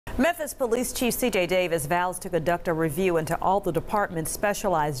Memphis Police Chief C.J. Davis vows to conduct a review into all the department's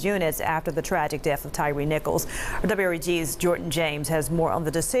specialized units after the tragic death of Tyre Nichols. WREG's Jordan James has more on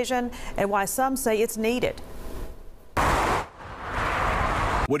the decision and why some say it's needed.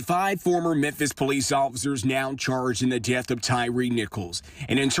 With 5 former Memphis police officers now charged in the death of Tyre Nichols,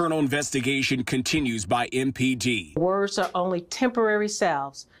 an internal investigation continues by MPD. Words are only temporary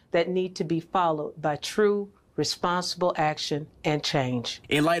salves that need to be followed by true, responsible action and change.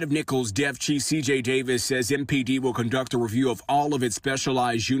 In light of Nichols' death, Chief C.J. Davis says MPD will conduct a review of all of its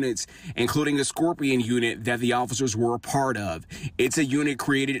specialized units, including the Scorpion unit that the officers were a part of. It's a unit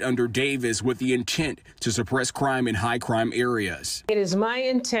created under Davis with the intent to suppress crime in high-crime areas. It is my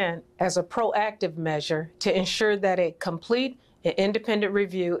intent as a proactive measure to ensure that a complete an independent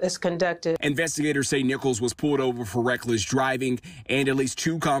review is conducted. Investigators say Nichols was pulled over for reckless driving, and at least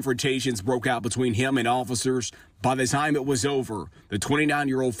 2 confrontations broke out between him and officers. By the time it was over, the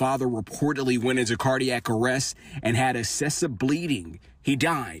 29-year-old father reportedly went into cardiac arrest and had excessive bleeding. He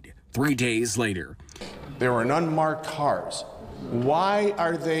died 3 days later. There were unmarked cars. Why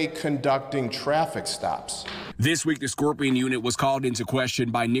are they conducting traffic stops? This week, the Scorpion unit was called into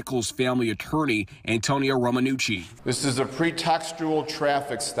question by Nichols' family attorney, Antonio Romanucci. This is a pretextual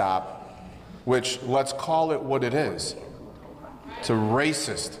traffic stop, which, let's call it what it is. It's a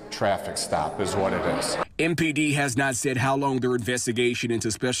racist traffic stop is what it is. MPD has not said how long their investigation into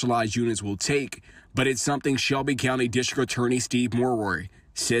specialized units will take, but it's something Shelby County District Attorney Steve Morroy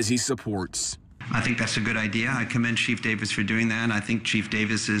says he supports. I think that's a good idea. I commend Chief Davis for doing that. I think Chief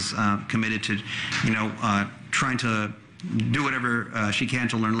Davis is committed to, trying to do whatever she can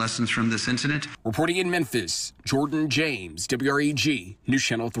to learn lessons from this incident. Reporting in Memphis, Jordan James, WREG, News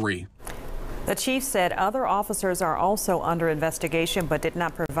Channel 3. The chief said other officers are also under investigation but did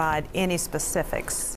not provide any specifics.